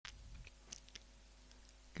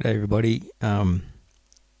G'day everybody. I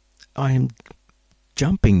am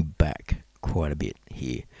jumping back quite a bit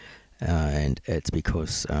here, and it's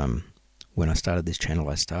because when I started this channel,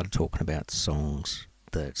 I started talking about songs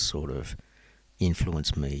that sort of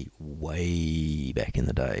influenced me way back in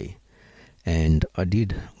the day, and I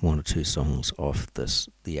did one or two songs off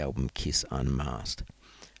the album Kiss Unmasked,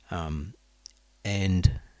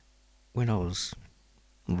 and when I was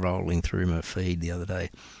rolling through my feed the other day,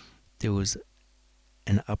 there was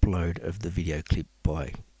an upload of the video clip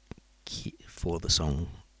for the song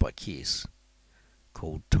by Kiss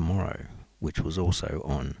called Tomorrow, which was also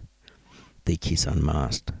on the Kiss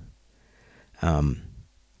Unmasked.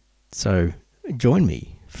 So join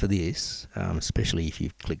me for this, especially if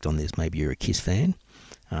you've clicked on this. Maybe you're a Kiss fan,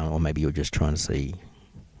 or maybe you're just trying to see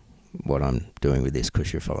what I'm doing with this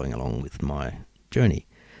because you're following along with my journey.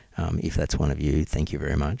 If that's one of you, thank you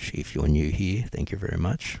very much. If you're new here, thank you very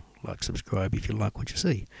much. Like, subscribe if you like what you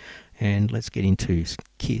see. And let's get into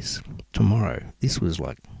Kiss Tomorrow. This was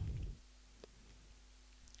like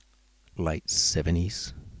late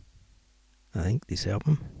 70s, I think, this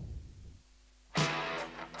album.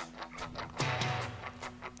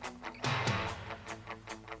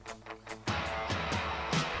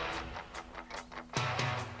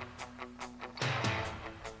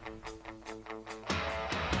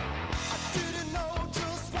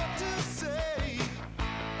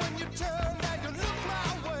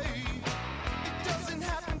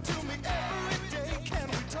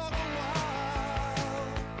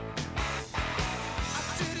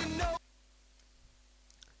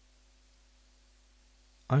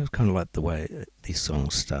 I just kind of like the way this song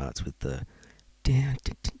starts with the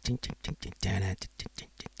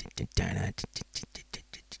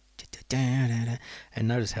and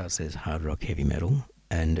notice how it says hard rock heavy metal,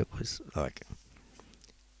 and it was like,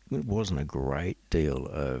 it wasn't a great deal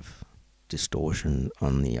of distortion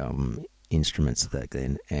on the instruments back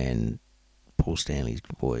then, and Paul Stanley's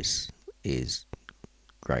voice is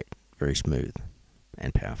great, very smooth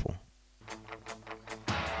and powerful.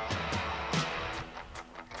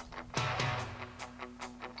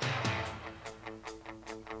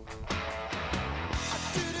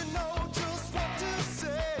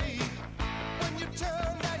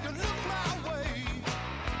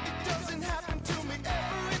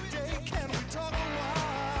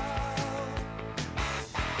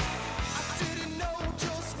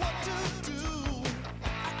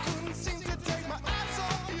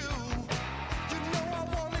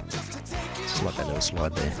 Just like that little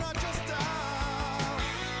slide there.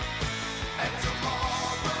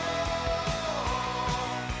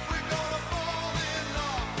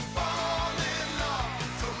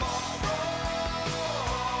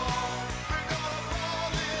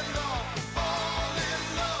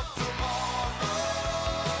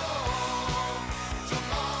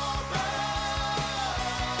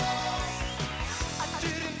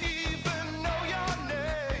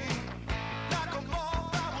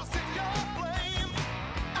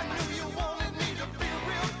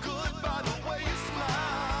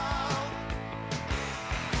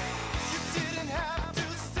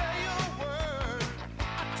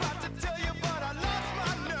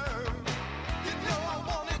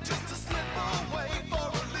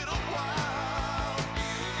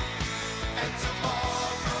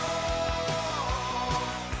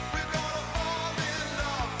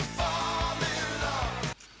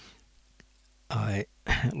 I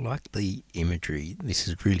like the imagery. This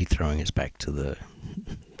is really throwing us back to the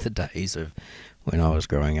days of when I was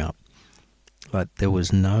growing up. Like, there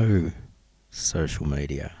was no social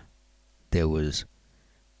media. There was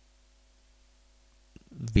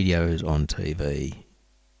videos on TV.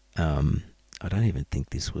 I don't even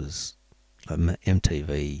think this was, like,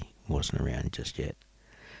 MTV wasn't around just yet.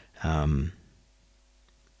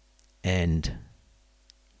 And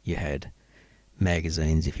you had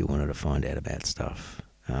magazines if you wanted to find out about stuff.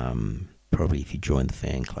 Probably if you joined the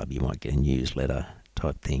fan club, you might get a newsletter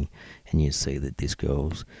type thing, and you see that this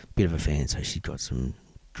girl's a bit of a fan, so she's got some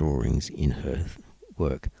drawings in her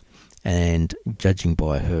work. And judging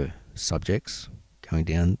by her subjects going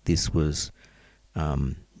down, this was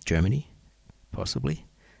Germany, possibly,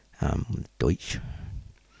 Deutsch.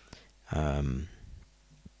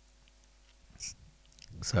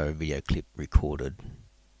 So a video clip recorded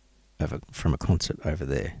from a concert over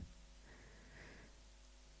there.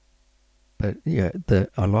 But yeah,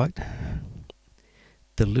 I liked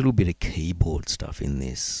the little bit of keyboard stuff in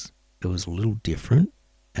this. It was a little different,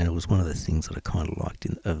 and it was one of the things that I kind of liked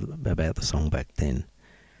about the song back then.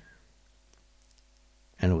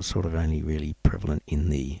 And it was sort of only really prevalent in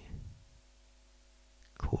the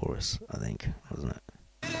chorus, I think, wasn't it?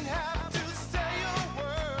 Didn't have to say a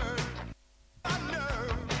word.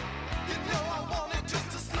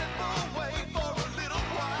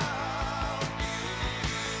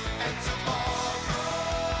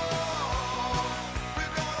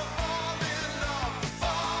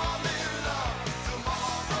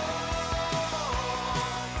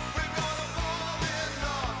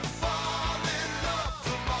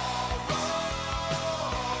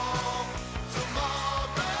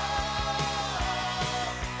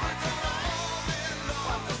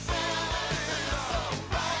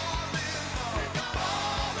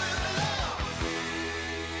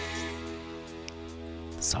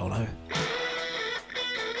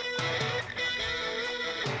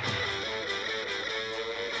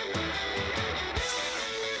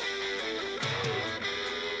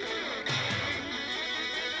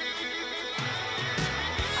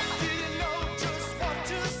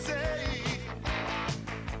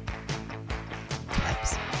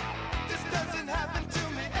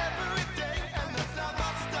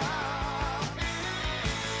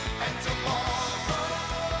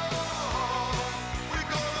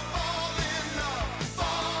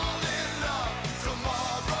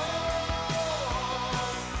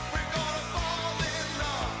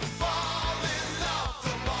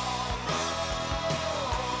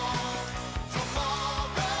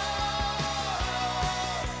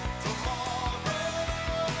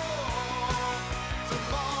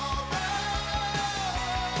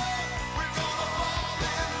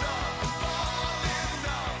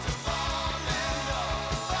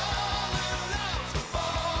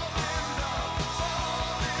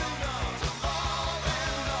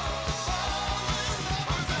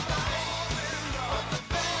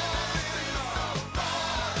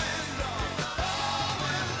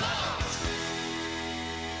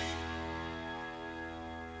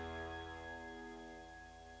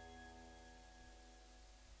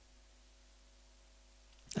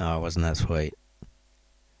 Oh, wasn't that sweet?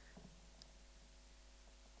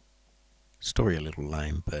 Story a little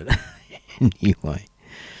lame, but anyway.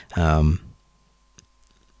 Um,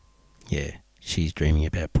 yeah, she's dreaming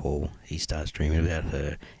about Paul. He starts dreaming about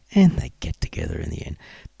her, and they get together in the end.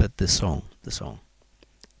 But the song,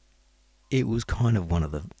 it was kind of one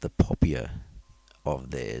of the poppier of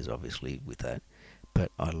theirs, obviously with that.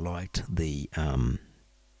 But I liked the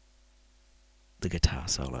guitar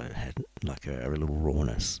solo had like a little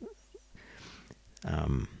rawness.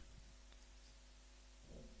 Um,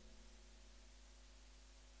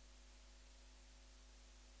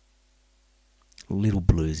 little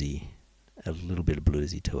bluesy, a little bit of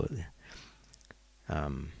bluesy to it.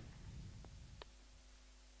 Um,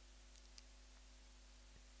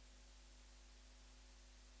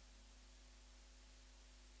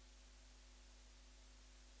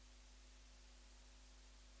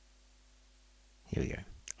 Here we go.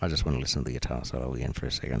 I just want to listen to the guitar solo again for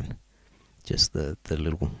a second. Just the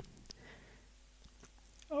little.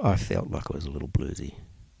 I felt like it was a little bluesy.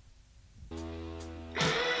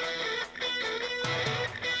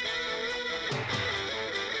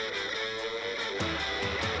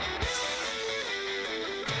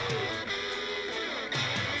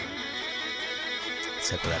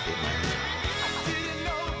 Except for that bit, man.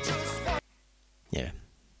 Yeah.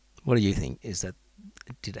 What do you think? Is that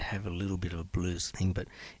did it have a little bit of a blues thing? But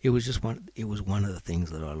it was just one. It was one of the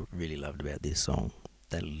things that I really loved about this song.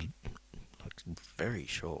 That like very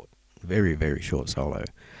short, very short solo.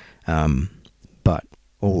 Um, but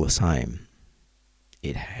all the same,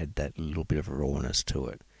 it had that little bit of rawness to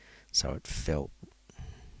it, so it felt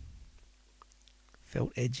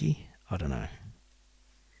edgy. I don't know.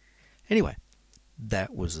 Anyway,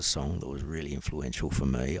 that was a song that was really influential for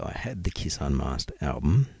me. I had the Kiss Unmasked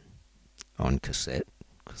album on cassette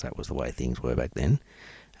because that was the way things were back then,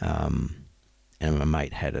 um, and my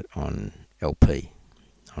mate had it on LP,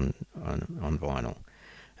 on vinyl.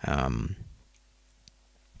 Um,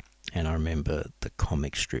 and I remember the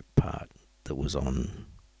comic strip part that was on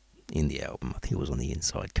in the album. I think it was on the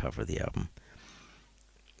inside cover of the album.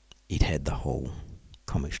 It had the whole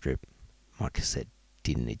comic strip. My cassette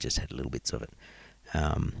didn't. It just had little bits of it.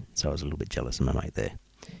 So I was a little bit jealous of my mate there.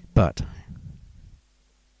 But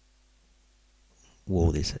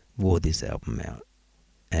wore this album out,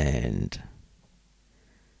 and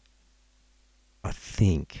I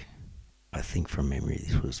think from memory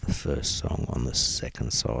this was the first song on the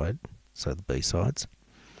second side, so the B sides.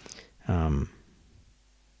 Um,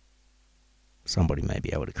 somebody may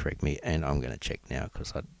be able to correct me, and I'm going to check now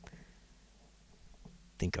because I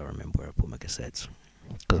think I remember where I put my cassettes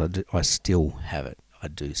because I still have it. I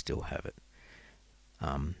do still have it,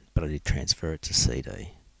 but I did transfer it to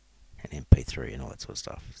CD and MP3 and all that sort of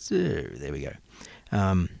stuff. So there we go.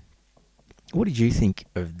 What did you think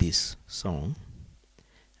of this song?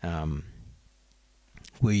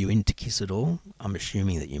 Were you into Kiss at all? I'm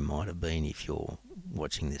assuming that you might have been if you're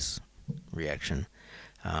watching this reaction.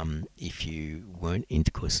 If you weren't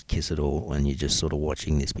into Kiss at all and you're just sort of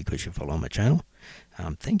watching this because you follow my channel,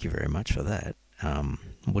 thank you very much for that.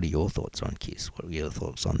 What are your thoughts on Kiss? What are your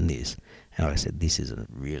thoughts on this? And like I said, this is a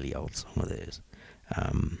really old song of theirs.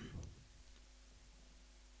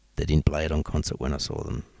 They didn't play it on concert when I saw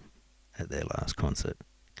them at their last concert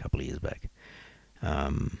a couple of years back.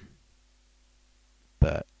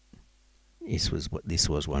 But this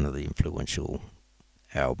was one of the influential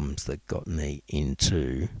albums that got me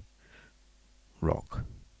into rock,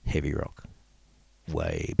 heavy rock,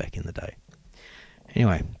 way back in the day.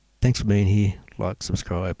 Anyway, thanks for being here. Like,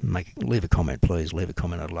 subscribe, leave a comment, please. Leave a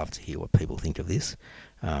comment. I'd love to hear what people think of this,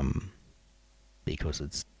 because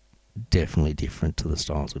it's definitely different to the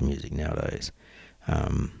styles of music nowadays.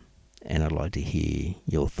 And I'd like to hear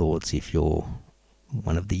your thoughts if you're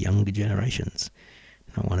one of the younger generations,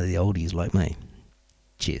 not one of the oldies like me.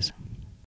 Cheers.